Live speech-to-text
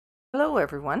Hello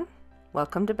everyone,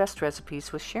 welcome to Best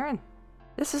Recipes with Sharon.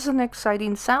 This is an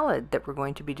exciting salad that we're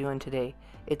going to be doing today.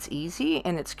 It's easy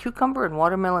and it's cucumber and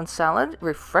watermelon salad,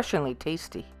 refreshingly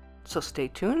tasty. So stay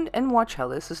tuned and watch how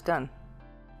this is done.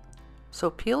 So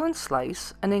peel and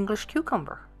slice an English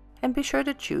cucumber and be sure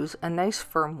to choose a nice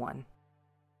firm one.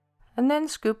 And then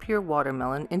scoop your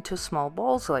watermelon into small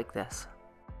balls like this.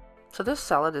 So this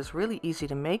salad is really easy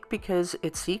to make because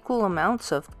it's equal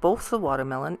amounts of both the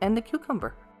watermelon and the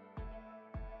cucumber.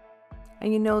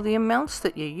 And you know, the amounts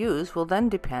that you use will then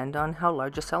depend on how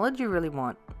large a salad you really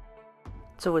want.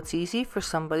 So it's easy for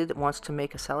somebody that wants to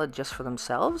make a salad just for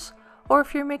themselves, or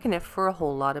if you're making it for a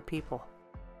whole lot of people.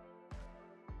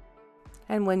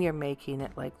 And when you're making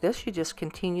it like this, you just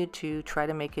continue to try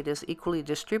to make it as equally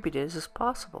distributed as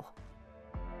possible.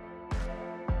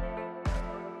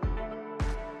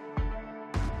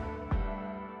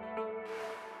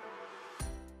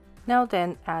 Now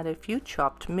then, add a few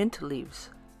chopped mint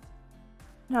leaves.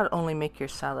 Not only make your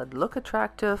salad look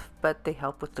attractive, but they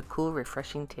help with the cool,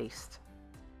 refreshing taste.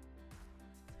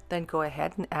 Then go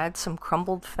ahead and add some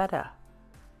crumbled feta.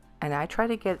 And I try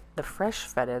to get the fresh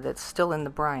feta that's still in the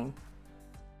brine,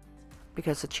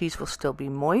 because the cheese will still be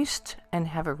moist and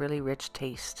have a really rich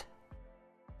taste.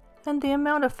 And the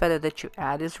amount of feta that you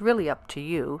add is really up to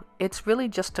you. It's really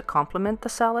just to complement the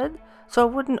salad, so I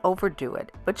wouldn't overdo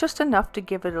it, but just enough to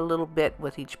give it a little bit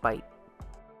with each bite.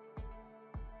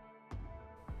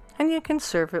 And you can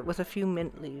serve it with a few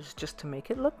mint leaves just to make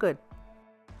it look good.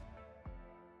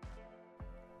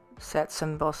 Set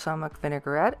some balsamic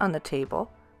vinaigrette on the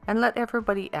table and let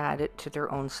everybody add it to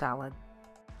their own salad.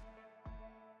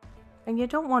 And you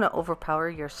don't want to overpower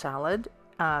your salad,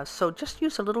 so just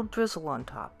use a little drizzle on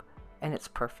top and it's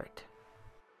perfect.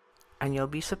 And you'll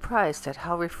be surprised at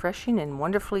how refreshing and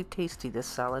wonderfully tasty this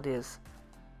salad is.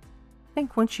 I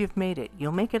think once you've made it,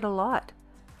 you'll make it a lot.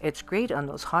 It's great on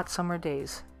those hot summer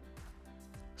days.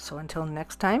 So until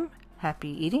next time, happy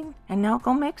eating, and now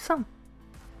go make some.